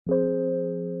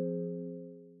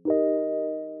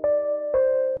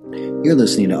You're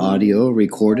listening to audio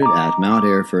recorded at Mount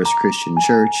Air First Christian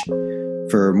Church.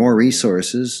 For more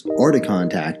resources or to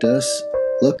contact us,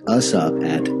 look us up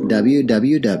at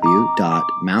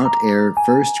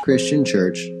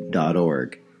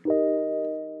www.mountairfirstchristianchurch.org.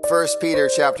 1 Peter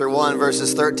chapter 1,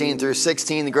 verses 13 through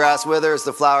 16, the grass withers,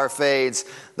 the flower fades,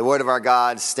 the word of our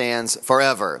God stands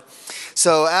forever.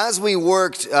 So as we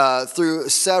worked through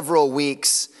several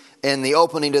weeks in the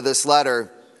opening to this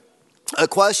letter, a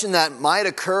question that might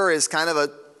occur is kind of a,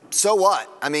 so what?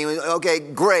 I mean, okay,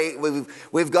 great.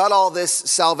 We've got all this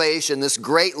salvation, this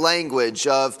great language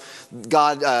of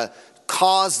God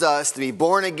caused us to be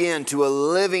born again to a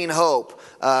living hope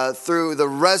through the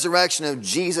resurrection of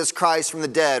Jesus Christ from the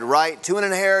dead, right? To an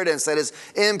inheritance that is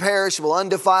imperishable,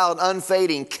 undefiled,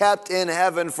 unfading, kept in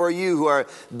heaven for you who are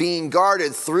being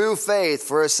guarded through faith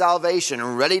for a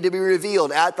salvation ready to be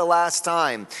revealed at the last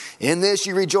time. In this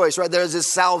you rejoice, right? There's this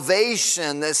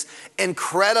salvation, this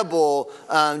incredible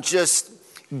just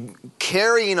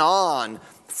carrying on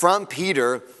from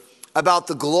Peter about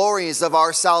the glories of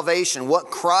our salvation, what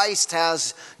Christ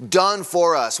has done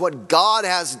for us, what God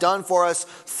has done for us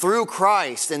through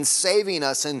Christ in saving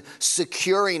us and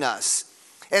securing us.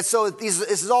 And so this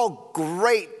is all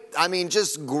great,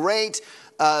 just great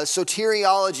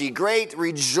soteriology, great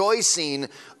rejoicing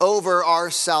over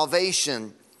our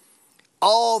salvation,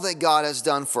 all that God has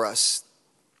done for us.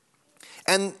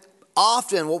 And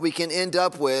often what we can end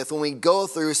up with when we go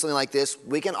through something like this,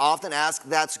 we can often ask,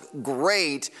 that's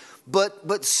great,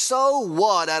 but so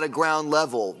what at a ground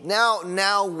level?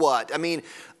 Now what? I mean,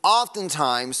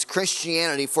 oftentimes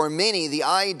Christianity, for many, the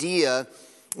idea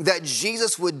that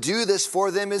Jesus would do this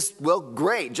for them is, well,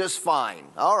 great, just fine.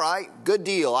 All right, good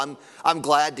deal. I'm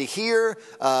glad to hear.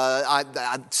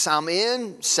 I'm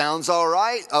in. Sounds all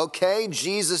right. Okay,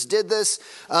 Jesus did this.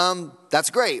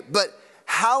 That's great. But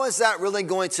how is that really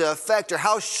going to affect, or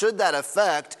how should that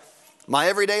affect my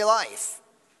everyday life?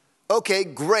 Okay,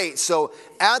 great. So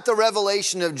at the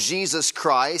revelation of Jesus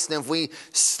Christ, and if we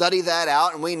study that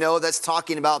out, and we know that's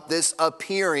talking about this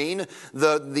appearing,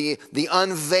 the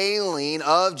unveiling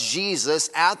of Jesus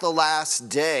at the last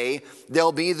day,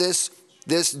 there'll be this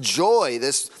joy,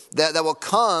 that will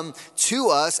come to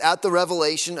us at the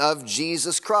revelation of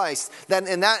Jesus Christ.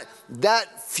 That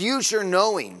future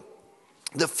knowing,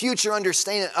 the future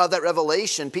understanding of that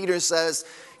revelation, Peter says,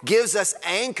 gives us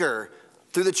anchor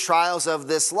through the trials of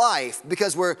this life,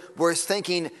 because we're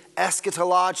thinking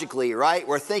eschatologically, right?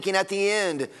 We're thinking at the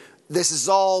end, this is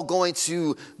all going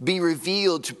to be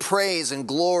revealed to praise and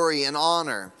glory and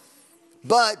honor.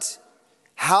 But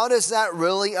how does that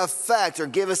really affect or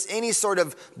give us any sort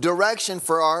of direction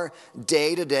for our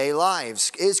day-to-day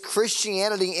lives? Is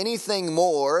Christianity anything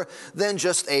more than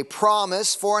just a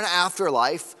promise for an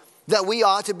afterlife that we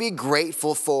ought to be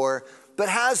grateful for, but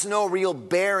has no real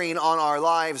bearing on our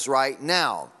lives right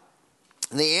now?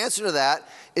 And the answer to that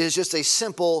is just a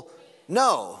simple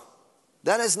no.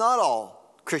 That is not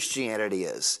all Christianity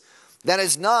is. That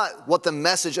is not what the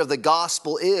message of the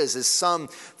gospel is some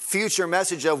future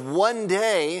message of one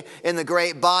day in the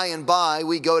great by and by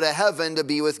we go to heaven to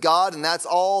be with God, and that's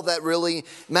all that really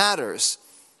matters.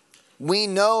 We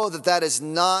know that is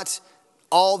not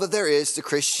all that there is to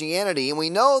Christianity. And we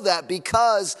know that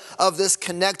because of this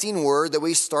connecting word that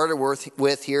we started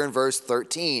with here in verse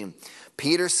 13.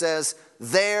 Peter says,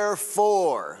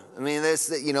 therefore. I mean,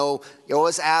 you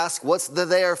always ask, what's the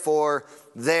therefore?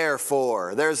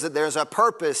 Therefore. There's a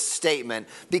purpose statement.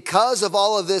 Because of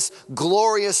all of this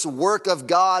glorious work of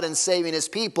God in saving his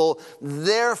people,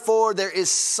 therefore there is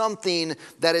something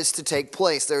that is to take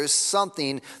place. There is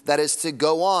something that is to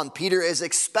go on. Peter is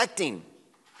expecting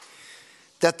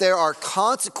that there are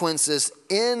consequences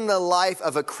in the life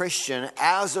of a Christian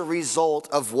as a result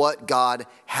of what God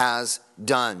has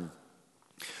done.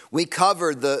 We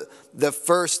covered this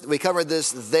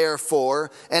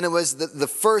therefore, and it was the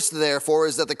first therefore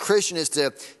is that the Christian is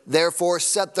to therefore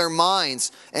set their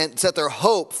minds and set their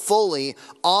hope fully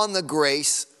on the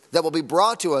grace that will be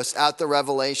brought to us at the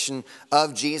revelation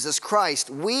of Jesus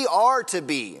Christ. We are to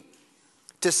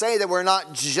say that we're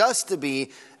not just to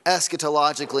be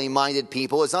eschatologically minded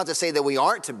people. It's not to say that we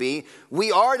aren't to be.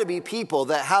 We are to be people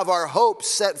that have our hope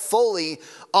set fully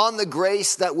on the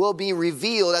grace that will be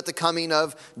revealed at the coming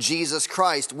of Jesus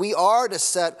Christ. We are to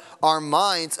set our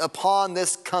minds upon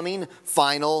this coming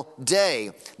final day.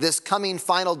 This coming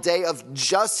final day of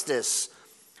justice,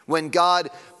 when God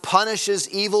punishes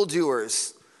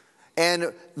evildoers,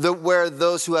 and where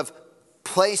those who have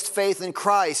placed faith in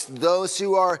Christ, those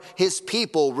who are his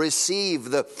people, receive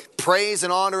the praise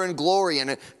and honor and glory,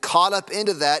 and caught up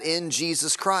into that in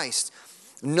Jesus Christ.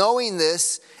 Knowing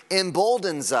this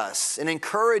emboldens us and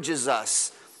encourages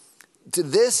us to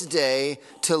this day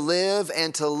to live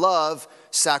and to love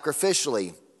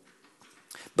sacrificially.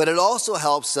 But it also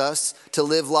helps us to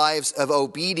live lives of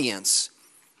obedience,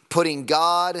 putting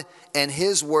God and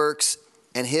his works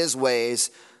and his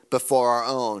ways before our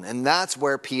own. And that's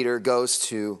where Peter goes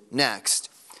to next.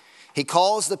 He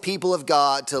calls the people of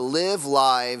God to live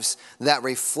lives that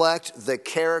reflect the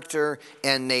character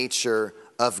and nature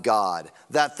of God,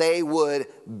 that they would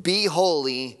be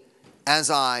holy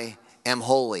as I am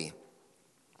holy.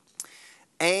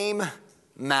 Aim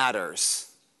matters.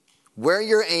 Where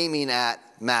you're aiming at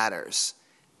matters.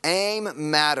 Aim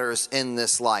matters in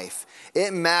this life.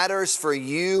 It matters for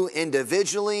you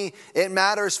individually. It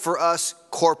matters for us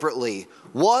corporately.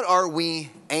 What are we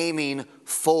aiming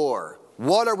for?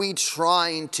 What are we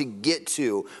trying to get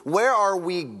to? Where are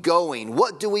we going?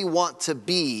 What do we want to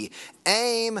be?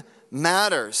 Aim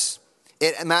matters.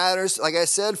 It matters, like I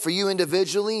said, for you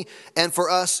individually and for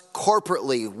us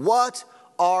corporately. What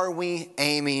are we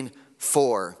aiming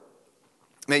for?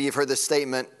 Maybe you've heard this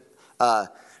statement,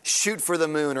 shoot for the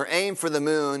moon or aim for the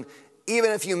moon.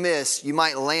 Even if you miss, you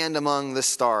might land among the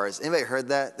stars. Anybody heard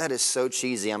that? That is so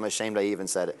cheesy. I'm ashamed I even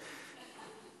said it.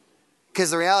 Because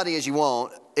the reality is you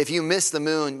won't. If you miss the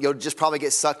moon, you'll just probably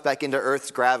get sucked back into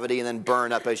Earth's gravity and then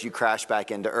burn up as you crash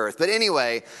back into Earth. But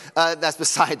anyway, that's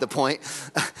beside the point.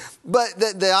 But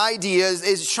the idea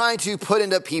is trying to put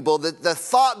into people that the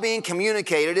thought being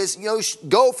communicated is,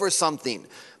 go for something.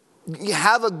 You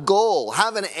have a goal,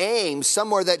 have an aim,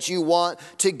 somewhere that you want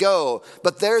to go.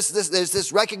 But there's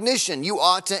this recognition. You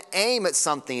ought to aim at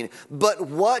something. But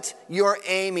what you're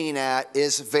aiming at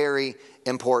is very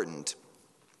important.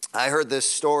 I heard this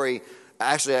story.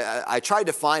 Actually, I tried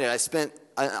to find it.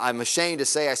 I'm ashamed to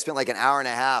say I spent like an hour and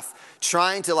a half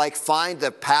trying to find the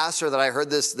pastor that I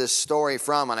heard this story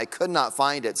from, and I could not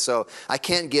find it, so I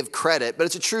can't give credit. But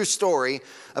it's a true story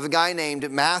of a guy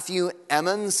named Matthew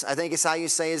Emmons, I think is how you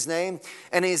say his name,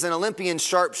 and he's an Olympian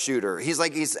sharpshooter. He's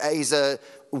a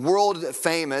world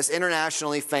famous,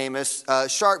 internationally famous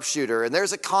sharpshooter, and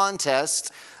there's a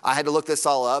contest. I had to look this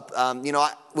all up.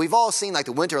 We've all seen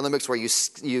the Winter Olympics where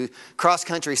you cross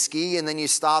country ski and then you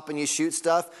stop and you shoot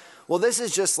stuff. Well, this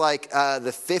is just like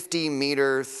the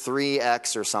 50-meter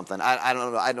 3X or something. I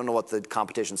don't know. I don't know what the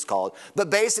competition's called. But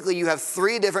basically, you have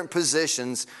 3 different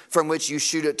positions from which you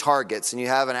shoot at targets, and you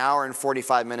have an hour and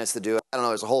 45 minutes to do it. I don't know.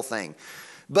 There's a whole thing.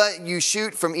 But you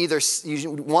shoot from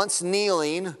once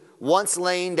kneeling, once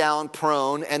laying down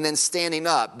prone, and then standing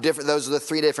up. Those are the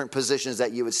 3 different positions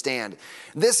that you would stand.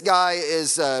 This guy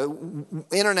is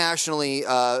internationally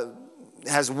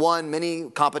has won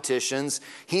many competitions.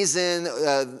 He's at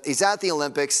the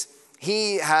Olympics.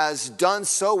 He has done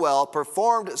so well,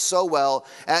 performed so well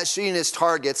at shooting his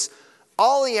targets.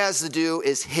 All he has to do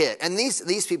is hit. And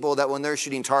these people that when they're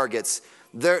shooting targets,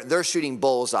 they're shooting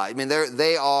bullseye. I mean,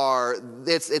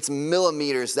 it's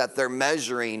millimeters that they're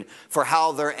measuring for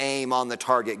how their aim on the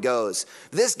target goes.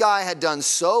 This guy had done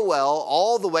so well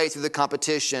all the way through the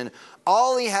competition.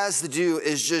 All he has to do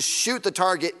is just shoot the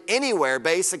target anywhere,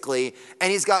 basically,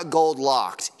 and he's got gold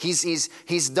locked. He's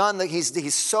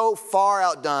so far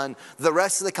outdone the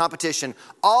rest of the competition.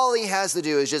 All he has to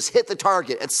do is just hit the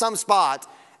target at some spot,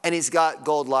 and he's got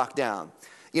gold locked down.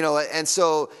 And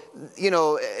so,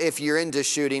 if you're into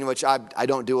shooting, which I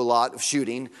don't do a lot of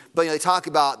shooting, but they talk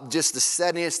about just the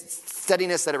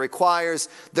steadiness that it requires.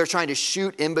 They're trying to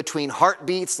shoot in between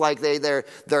heartbeats, like their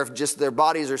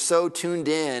bodies are so tuned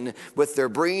in with their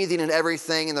breathing and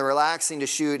everything, and they're relaxing to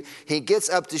shoot. He gets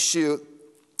up to shoot.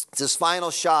 It's his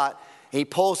final shot. He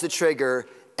pulls the trigger,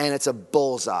 and it's a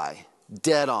bullseye,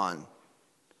 dead on.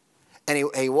 And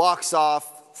he walks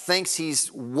off. Thinks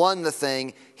he's won the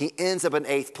thing. He ends up in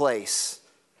 8th place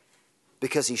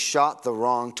because he shot the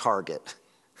wrong target.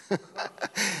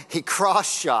 He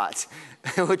cross-shot,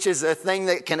 which is a thing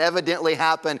that can evidently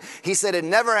happen. He said it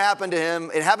never happened to him.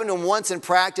 It happened to him once in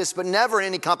practice, but never in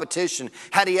any competition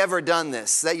had he ever done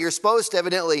this. That you're supposed to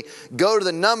evidently go to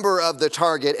the number of the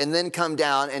target and then come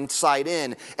down and sight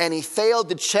in. And he failed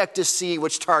to check to see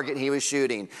which target he was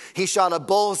shooting. He shot a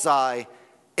bullseye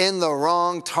in the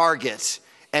wrong target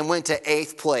and went to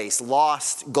 8th place,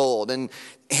 lost gold, and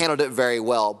handled it very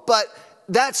well. But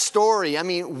that story,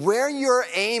 where you're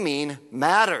aiming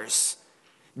matters.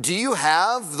 Do you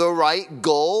have the right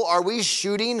goal? Are we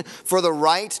shooting for the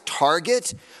right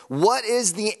target? What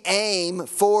is the aim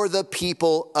for the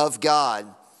people of God?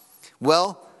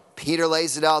 Well, Peter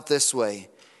lays it out this way.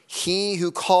 He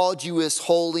who called you is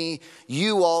holy,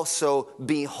 you also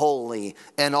be holy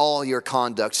in all your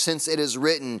conduct. Since it is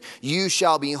written, you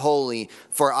shall be holy,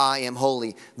 for I am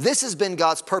holy. This has been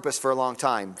God's purpose for a long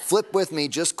time. Flip with me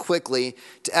just quickly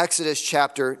to Exodus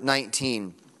chapter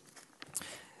 19.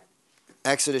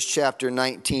 Exodus chapter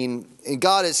 19. And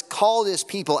God has called his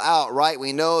people out, right?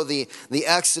 We know the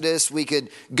Exodus. We could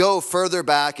go further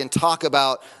back and talk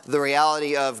about the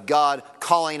reality of God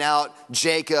calling out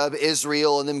Jacob,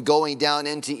 Israel, and them going down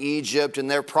into Egypt, and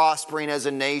they're prospering as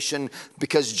a nation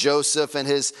because Joseph and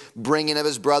his bringing of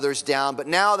his brothers down. But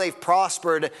now they've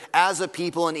prospered as a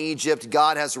people in Egypt.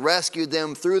 God has rescued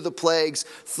them through the plagues,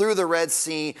 through the Red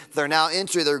Sea.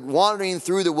 They're wandering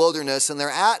through the wilderness, and they're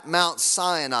at Mount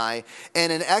Sinai.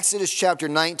 And in Exodus chapter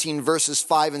 19, verses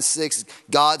 5 and 6,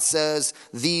 God says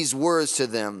these words to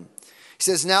them. He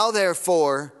says, "Now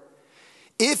therefore,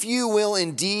 if you will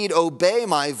indeed obey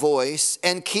my voice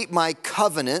and keep my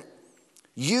covenant,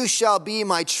 you shall be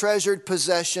my treasured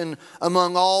possession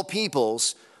among all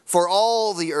peoples, for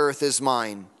all the earth is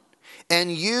mine.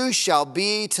 And you shall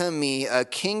be to me a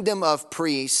kingdom of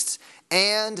priests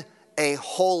and a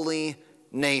holy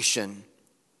nation."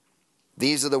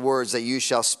 These are the words that you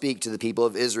shall speak to the people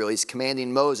of Israel. He's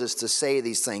commanding Moses to say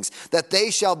these things, that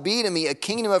they shall be to me a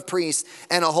kingdom of priests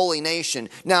and a holy nation.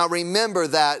 Now remember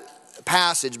that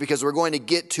passage because we're going to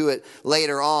get to it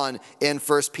later on in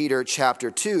 1 Peter chapter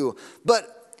 2.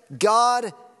 But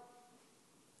God,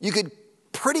 you could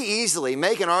pretty easily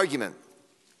make an argument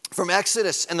from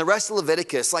Exodus and the rest of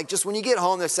Leviticus. Like just when you get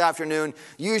home this afternoon,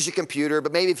 use your computer,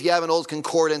 but maybe if you have an old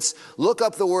concordance, look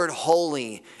up the word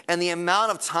holy and the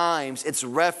amount of times it's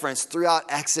referenced throughout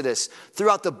Exodus,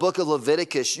 throughout the book of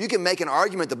Leviticus. You can make an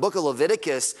argument the book of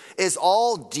Leviticus is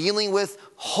all dealing with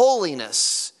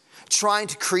holiness, trying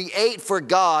to create for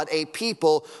God a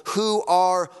people who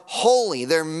are holy.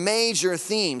 They're major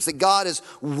themes that God is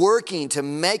working to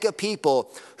make a people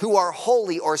who are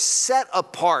holy or set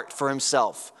apart for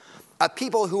himself. A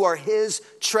people who are his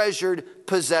treasured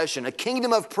possession, a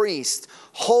kingdom of priests,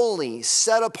 holy,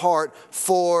 set apart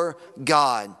for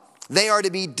God. They are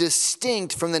to be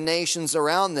distinct from the nations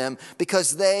around them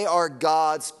because they are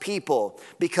God's people,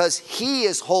 because he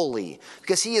is holy,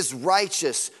 because he is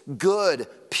righteous, good,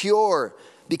 pure.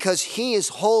 Because he is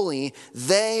holy,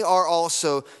 they are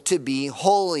also to be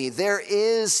holy. There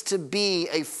is to be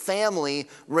a family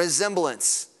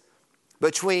resemblance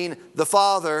between the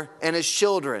father and his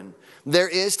children. There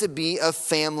is to be a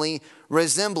family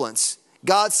resemblance.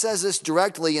 God says this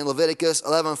directly in Leviticus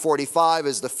 11:45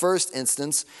 as the first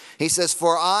instance. He says,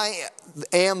 "For I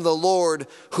am the Lord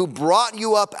who brought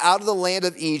you up out of the land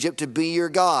of Egypt to be your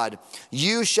God.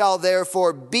 You shall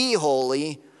therefore be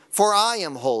holy, for I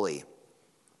am holy."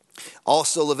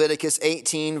 Also Leviticus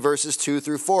 18 verses 2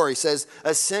 through 4. He says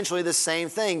essentially the same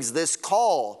things. This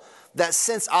call that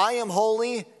since I am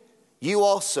holy, you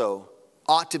also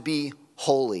ought to be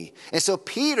holy. And so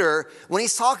Peter, when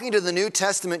he's talking to the New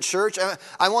Testament church,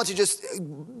 I want to just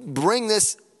bring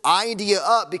this idea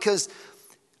up because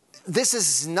this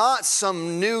is not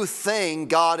some new thing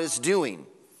God is doing.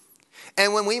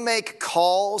 And when we make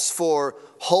calls for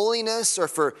holiness or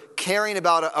for caring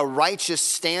about a righteous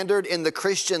standard in the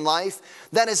Christian life,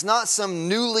 that is not some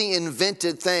newly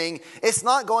invented thing. It's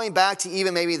not going back to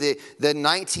even maybe the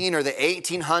 19 or the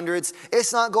 1800s.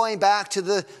 It's not going back to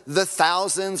the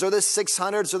thousands or the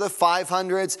 600s or the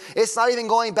 500s. It's not even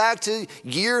going back to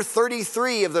year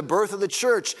 33 of the birth of the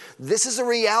church. This is a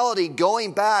reality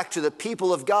going back to the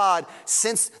people of God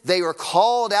since they were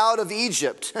called out of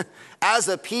Egypt as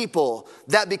a people,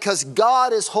 that because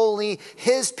God is holy,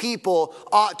 his people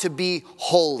ought to be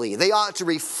holy. They ought to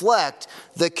reflect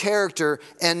the character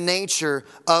and nature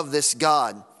of this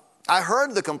God. I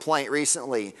heard the complaint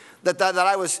recently that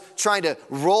I was trying to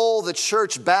roll the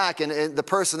church back, and the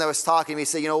person that was talking to me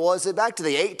said, was it back to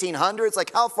the 1800s?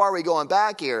 Like, how far are we going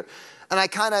back here? And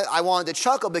I wanted to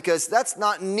chuckle because that's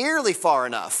not nearly far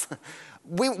enough.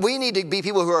 We need to be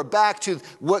people who are back to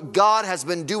what God has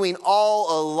been doing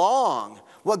all along.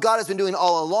 What God has been doing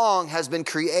all along has been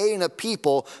creating a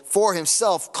people for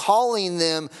himself, calling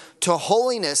them to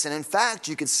holiness. And in fact,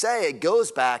 you could say it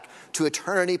goes back to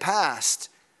eternity past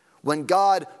when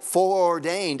God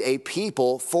foreordained a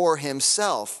people for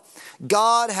himself.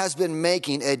 God has been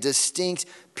making a distinct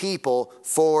people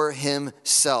for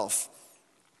himself.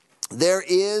 There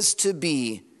is to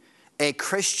be a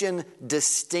Christian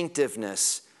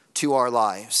distinctiveness to our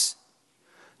lives.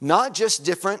 Not just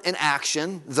different in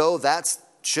action, though that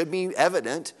should be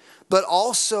evident, but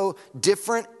also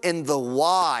different in the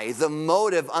why, the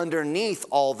motive underneath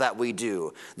all that we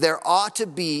do. There ought to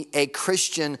be a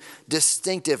Christian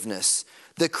distinctiveness.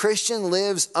 The Christian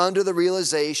lives under the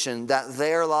realization that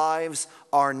their lives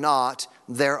are not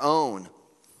their own.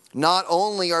 Not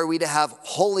only are we to have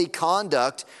holy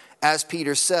conduct, as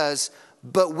Peter says,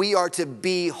 but we are to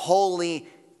be holy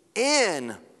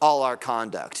in all our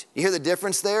conduct. You hear the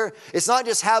difference there? It's not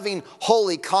just having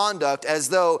holy conduct as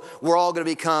though we're all going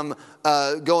to become,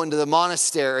 go into the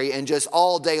monastery and just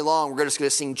all day long we're just going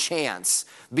to sing chants.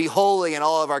 Be holy in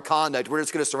all of our conduct. We're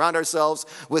just going to surround ourselves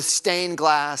with stained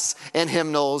glass and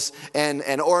hymnals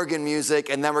and organ music,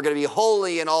 and then we're going to be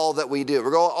holy in all that we do.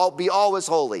 We're going to be always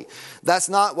holy. That's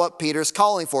not what Peter's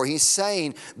calling for. He's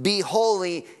saying, be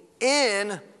holy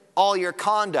in all your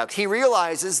conduct. He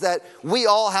realizes that we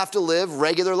all have to live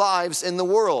regular lives in the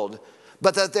world,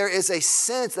 but that there is a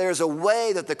sense, there is a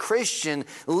way that the Christian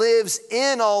lives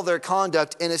in all their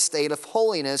conduct in a state of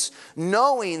holiness,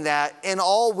 knowing that in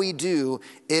all we do,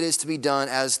 it is to be done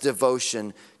as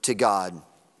devotion to God.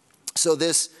 So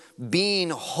this being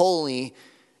holy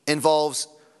involves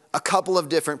a couple of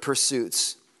different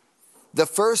pursuits. The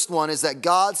first one is that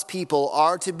God's people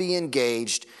are to be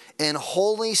engaged in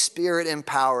Holy Spirit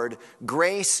empowered,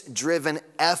 grace driven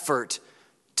effort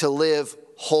to live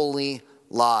holy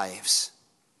lives.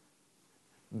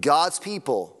 God's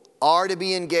people are to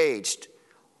be engaged,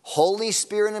 Holy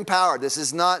Spirit empowered. This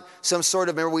is not some sort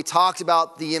of, remember we talked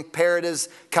about the imperatives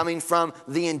coming from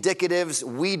the indicatives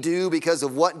we do because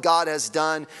of what God has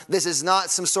done. This is not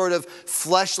some sort of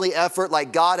fleshly effort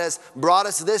like God has brought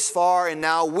us this far and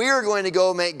now we're going to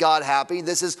go make God happy.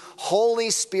 This is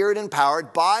Holy Spirit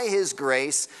empowered by His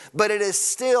grace, but it is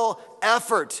still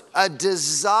effort, a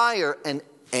desire, an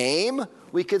aim,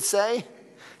 we could say,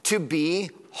 to be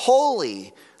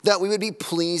holy, that we would be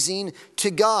pleasing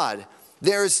to God.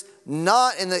 There's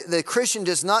not, and the Christian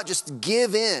does not just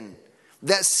give in,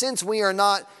 that since we are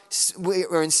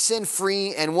in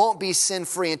sin-free and won't be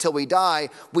sin-free until we die,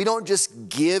 we don't just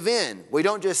give in. We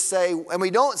don't just say, and we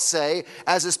don't say,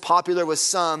 as is popular with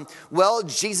some, well,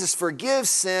 Jesus forgives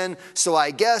sin, so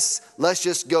I guess let's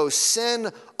just go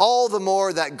sin all the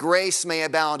more that grace may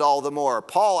abound all the more.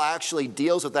 Paul actually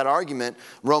deals with that argument,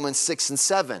 Romans 6 and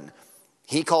 7.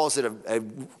 He calls it a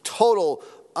total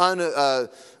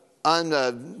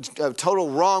a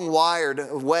total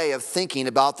wrong-wired way of thinking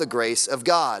about the grace of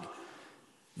God.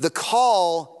 The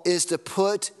call is to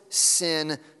put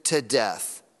sin to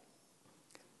death.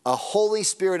 A Holy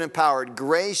Spirit-empowered,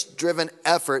 grace-driven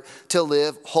effort to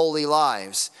live holy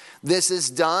lives. This is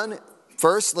done,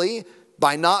 firstly,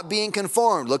 by not being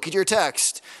conformed. Look at your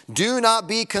text. Do not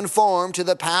be conformed to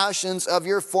the passions of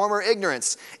your former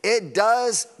ignorance. It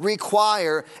does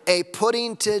require a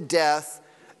putting to death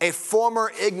a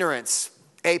former ignorance,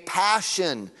 a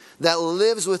passion that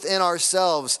lives within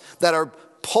ourselves that are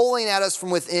pulling at us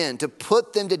from within, to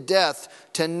put them to death,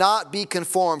 to not be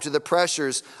conformed to the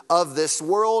pressures of this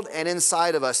world and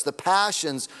inside of us, the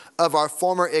passions of our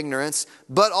former ignorance,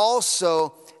 but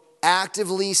also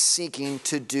actively seeking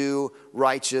to do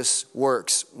righteous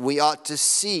works. We ought to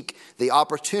seek the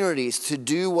opportunities to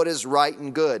do what is right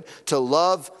and good, to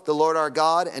love the Lord our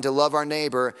God and to love our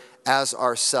neighbor as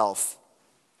ourself.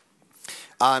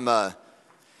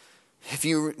 If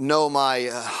you know my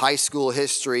high school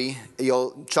history,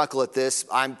 you'll chuckle at this.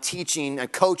 I'm teaching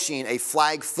and coaching a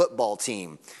flag football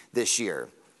team this year.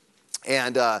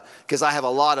 And because I have a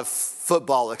lot of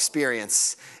football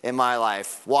experience in my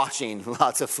life, watching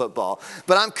lots of football.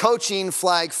 But I'm coaching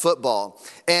flag football.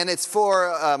 And it's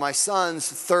for my son's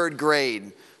third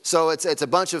grade. So it's a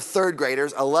bunch of third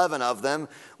graders, 11 of them,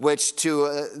 which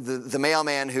to the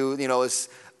mailman who, is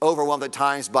overwhelmed at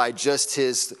times by just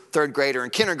his third grader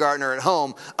and kindergartner at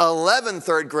home, 11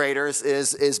 third graders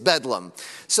is bedlam.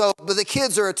 So, but the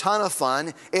kids are a ton of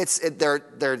fun.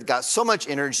 They're got so much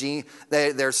energy.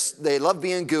 They love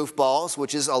being goofballs,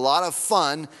 which is a lot of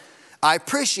fun. I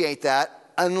appreciate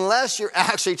that, unless you're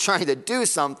actually trying to do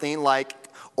something like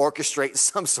orchestrate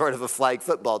some sort of a flag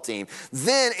football team.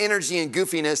 Then energy and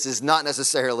goofiness is not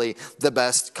necessarily the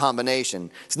best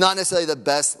combination. It's not necessarily the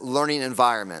best learning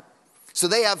environment. So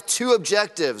they have two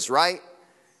objectives, right?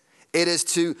 It is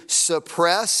to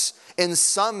suppress, in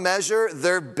some measure,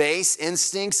 their base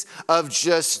instincts of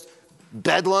just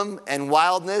bedlam and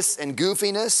wildness and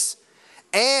goofiness,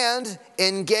 and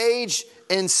engage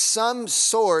in some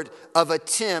sort of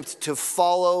attempt to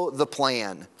follow the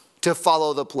plan, to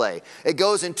follow the play. It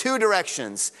goes in two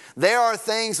directions. There are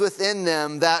things within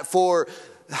them that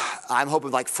I'm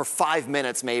hoping like for 5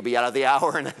 minutes maybe out of the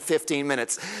hour and 15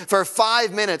 minutes. For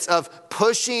 5 minutes of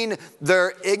pushing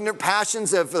their ignorant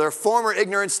passions of their former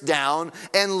ignorance down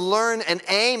and learn and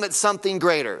aim at something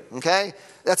greater, okay?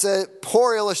 That's a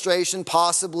poor illustration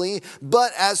possibly,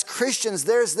 but as Christians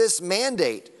there's this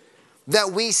mandate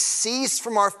that we cease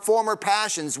from our former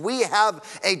passions. We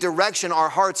have a direction our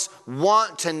hearts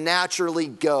want to naturally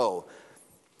go.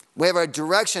 We have a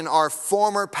direction our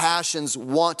former passions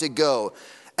want to go.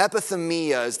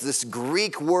 epithemia is this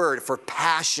Greek word for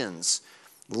passions,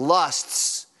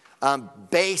 lusts,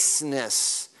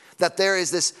 baseness. That there is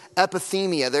this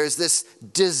epithemia, there's this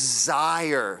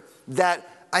desire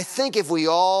that I think if we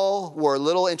all were a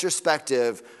little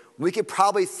introspective, we could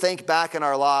probably think back in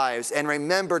our lives and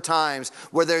remember times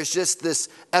where there's just this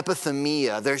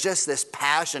epithemia, there's just this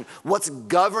passion. What's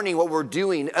governing what we're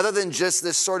doing other than just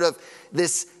this sort of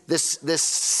this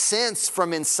sense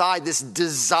from inside, this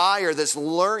desire, this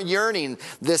yearning,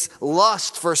 this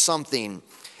lust for something.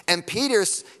 And Peter,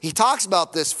 he talks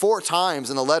about this 4 times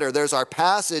in the letter. There's our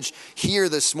passage here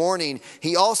this morning.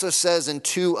 He also says in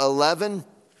 2:11,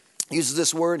 uses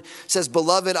this word, says,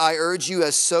 "Beloved, I urge you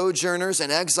as sojourners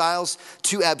and exiles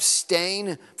to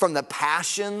abstain from the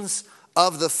passions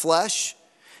of the flesh."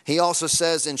 He also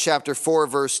says in chapter 4,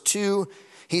 verse 2,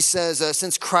 he says,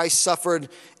 "Since Christ suffered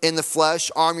in the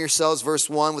flesh, arm yourselves," verse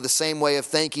 1, "with the same way of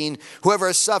thinking. Whoever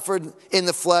has suffered in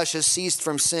the flesh has ceased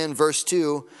from sin," verse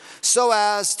 2, "so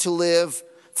as to live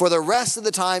for the rest of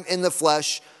the time in the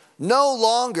flesh, no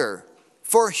longer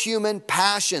for human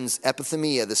passions,"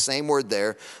 epithemia, the same word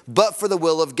there, "but for the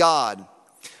will of God.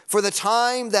 For the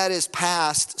time that is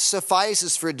past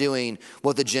suffices for doing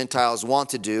what the Gentiles want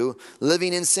to do,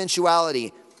 living in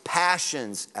sensuality,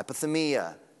 passions,"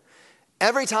 epithemia.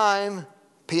 Every time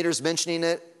Peter's mentioning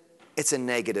it, it's a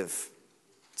negative.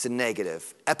 It's a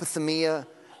negative. Epithemia,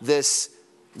 this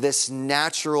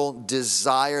natural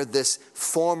desire, this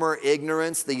former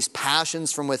ignorance, these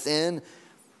passions from within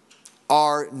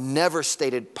are never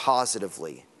stated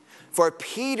positively. For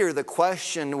Peter, the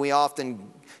question we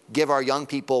often give our young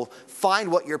people,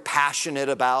 find what you're passionate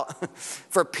about.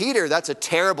 For Peter, that's a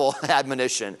terrible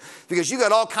admonition because you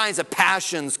got all kinds of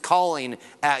passions calling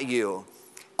at you.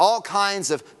 All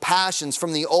kinds of passions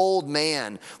from the old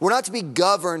man. We're not to be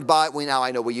governed by, now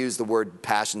I know we use the word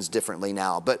passions differently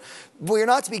now, but we're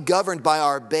not to be governed by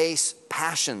our base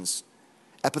passions,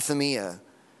 epithemia.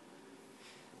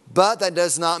 But that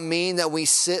does not mean that we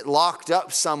sit locked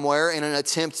up somewhere in an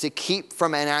attempt to keep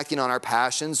from enacting on our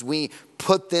passions. We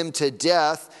put them to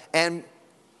death and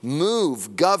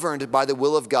move governed by the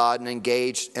will of God and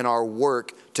engaged in our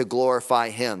work to glorify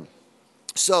Him.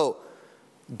 So,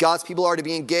 God's people are to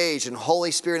be engaged in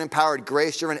Holy Spirit empowered,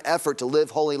 grace-driven effort to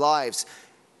live holy lives.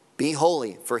 Be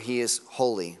holy, for He is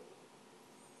holy.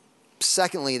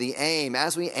 Secondly, the aim,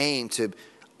 as we aim to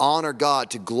honor God,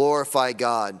 to glorify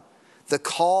God, the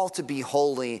call to be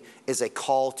holy is a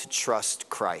call to trust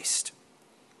Christ.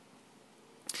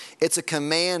 It's a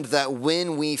command that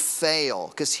when we fail,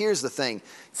 because here's the thing,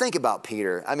 think about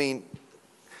Peter. I mean,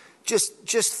 just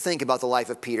think about the life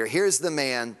of Peter. Here's the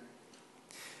man.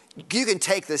 You can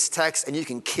take this text and you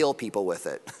can kill people with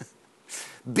it.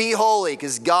 Be holy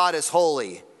because God is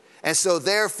holy. And so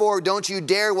therefore, don't you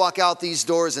dare walk out these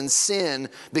doors and sin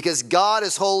because God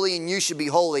is holy and you should be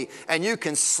holy. And you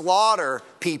can slaughter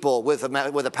people with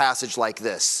a passage like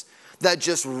this that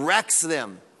just wrecks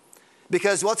them.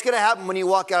 Because what's going to happen when you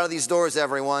walk out of these doors,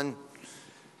 everyone?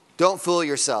 Don't fool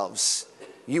yourselves.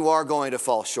 You are going to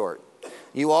fall short.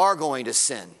 You are going to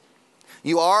sin.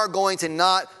 You are going to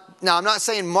not... Now, I'm not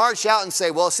saying march out and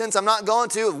say, well, since I'm not going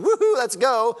to, woohoo, let's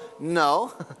go.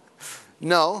 No.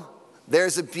 No.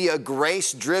 There's be a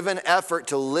grace-driven effort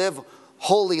to live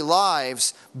holy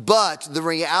lives, but the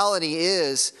reality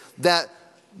is that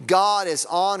God is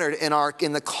honored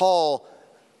in the call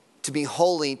to be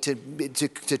holy,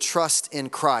 to trust in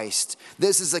Christ.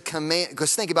 This is a command,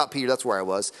 because think about Peter, that's where I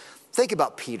was. Think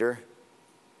about Peter.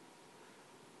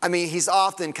 I mean, he's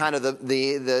often kind of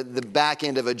the back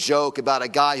end of a joke about a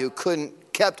guy who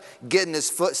kept sticking his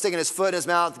foot in his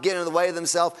mouth, getting in the way of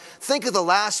himself. Think of the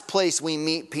last place we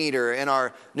meet Peter in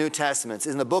our New Testaments,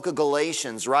 in the book of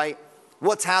Galatians, right?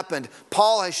 What's happened?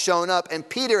 Paul has shown up and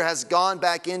Peter has gone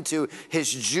back into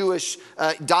his Jewish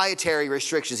dietary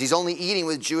restrictions. He's only eating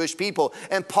with Jewish people.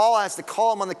 And Paul has to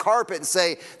call him on the carpet and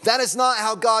say, that is not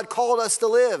how God called us to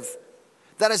live.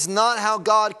 That is not how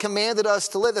God commanded us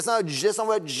to live. That's not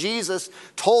what Jesus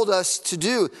told us to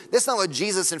do. That's not what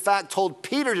Jesus, in fact, told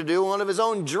Peter to do in one of his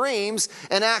own dreams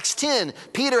in Acts 10.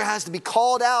 Peter has to be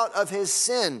called out of his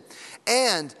sin.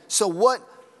 And so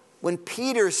when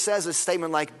Peter says a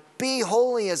statement like, be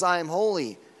holy as I am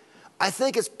holy, I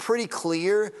think it's pretty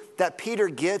clear that Peter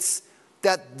gets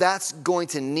that that's going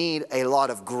to need a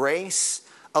lot of grace,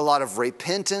 a lot of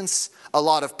repentance, a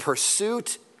lot of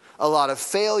pursuit, a lot of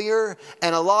failure,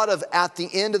 and a lot of, at the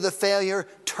end of the failure,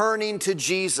 turning to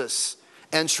Jesus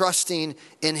and trusting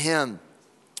in Him.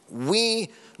 We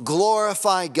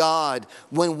glorify God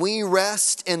when we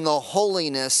rest in the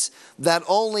holiness that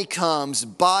only comes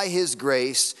by His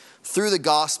grace through the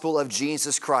gospel of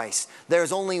Jesus Christ.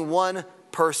 There's only one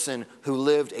person who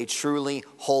lived a truly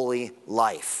holy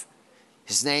life.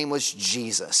 His name was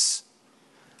Jesus.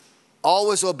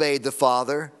 Always obeyed the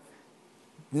Father,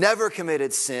 never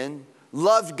committed sin,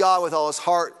 loved God with all his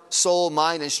heart, soul,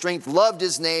 mind, and strength, loved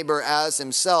his neighbor as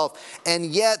himself, and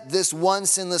yet this one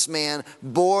sinless man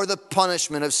bore the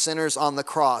punishment of sinners on the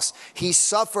cross. He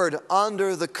suffered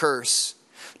under the curse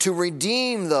to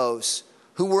redeem those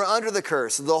who were under the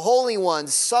curse. The Holy One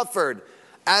suffered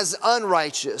as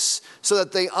unrighteous so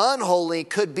that the unholy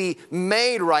could be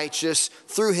made righteous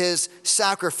through his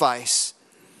sacrifice.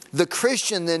 The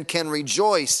Christian then can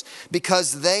rejoice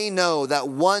because they know that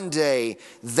one day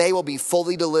they will be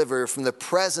fully delivered from the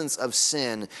presence of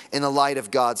sin in the light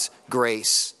of God's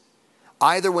grace.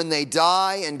 Either when they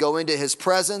die and go into his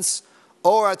presence,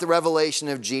 or at the revelation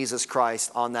of Jesus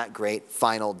Christ on that great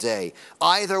final day.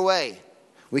 Either way,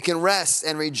 we can rest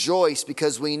and rejoice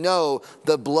because we know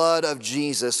the blood of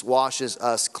Jesus washes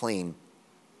us clean.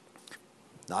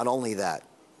 Not only that,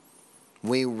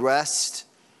 we rest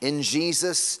in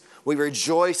Jesus. We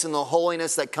rejoice in the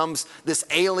holiness that comes, this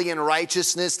alien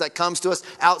righteousness that comes to us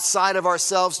outside of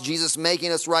ourselves, Jesus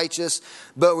making us righteous.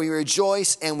 But we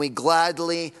rejoice and we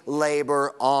gladly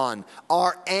labor on.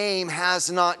 Our aim has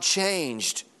not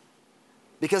changed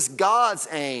because God's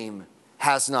aim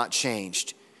has not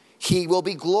changed. He will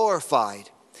be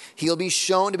glorified. He'll be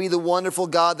shown to be the wonderful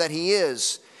God that he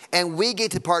is. And we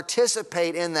get to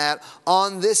participate in that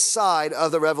on this side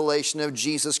of the revelation of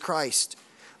Jesus Christ.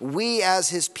 We as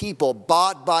his people,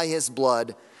 bought by his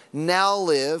blood, now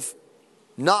live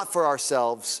not for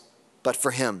ourselves, but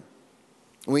for him.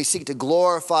 We seek to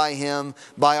glorify him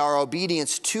by our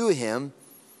obedience to him.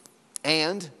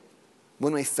 And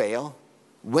when we fail,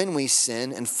 when we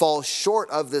sin and fall short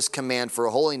of this command for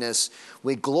holiness,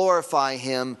 we glorify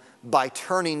him by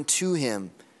turning to him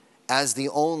as the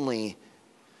only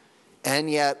and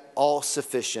yet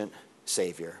all-sufficient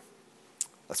Savior.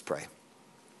 Let's pray.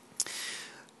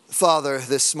 Father,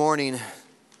 this morning,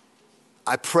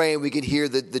 I pray we could hear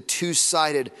the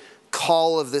two-sided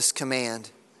call of this command.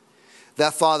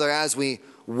 That, Father, as we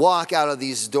walk out of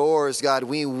these doors, God,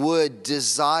 we would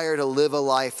desire to live a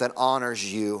life that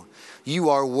honors you. You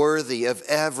are worthy of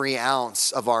every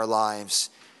ounce of our lives.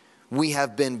 We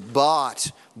have been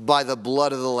bought by the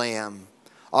blood of the Lamb.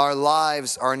 Our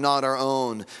lives are not our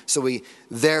own, so we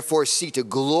therefore seek to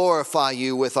glorify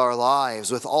you with our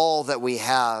lives, with all that we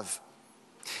have.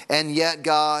 And yet,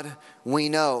 God, we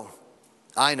know,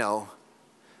 I know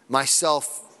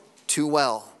myself too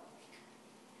well,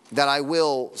 that I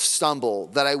will stumble,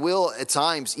 that I will at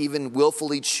times even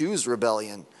willfully choose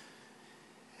rebellion.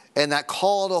 And that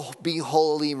call to be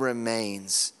holy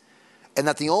remains. And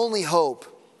that the only hope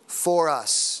for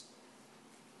us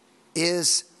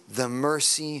is the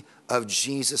mercy of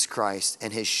Jesus Christ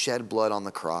and his shed blood on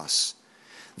the cross.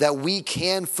 That we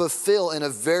can fulfill in a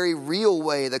very real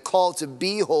way the call to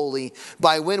be holy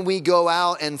by when we go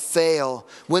out and fail,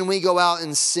 when we go out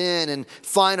and sin and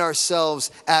find ourselves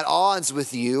at odds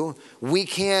with you, we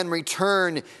can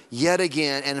return yet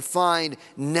again and find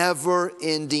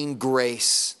never-ending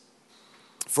grace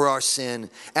for our sin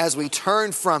as we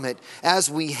turn from it,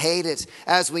 as we hate it,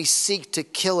 as we seek to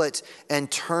kill it and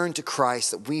turn to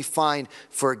Christ, that we find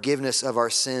forgiveness of our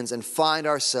sins and find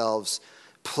ourselves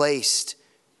placed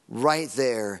right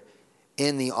there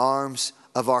in the arms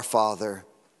of our Father.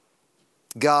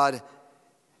 God,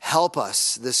 help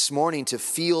us this morning to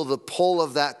feel the pull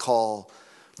of that call,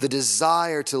 the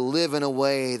desire to live in a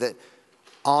way that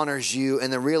honors you,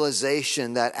 and the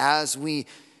realization that as we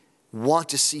want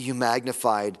to see you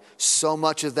magnified, so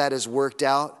much of that is worked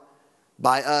out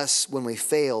by us when we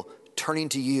fail, turning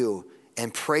to you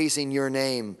and praising your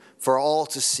name for all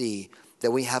to see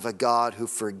that we have a God who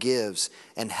forgives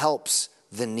and helps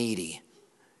the needy.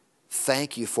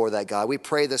 Thank you for that, God. We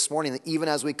pray this morning that even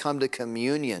as we come to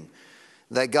communion,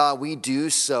 that God, we do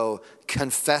so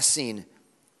confessing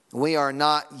we are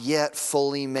not yet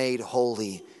fully made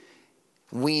holy.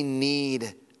 We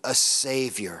need a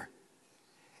Savior.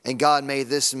 And God, may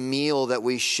this meal that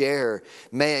we share,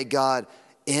 may it, God,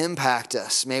 impact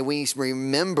us. May we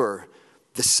remember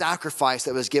the sacrifice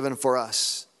that was given for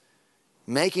us,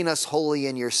 making us holy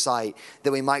in your sight,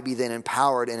 that we might be then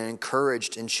empowered and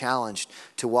encouraged and challenged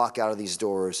to walk out of these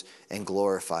doors and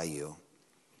glorify you.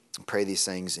 I pray these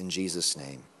things in Jesus'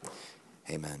 name.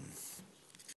 Amen.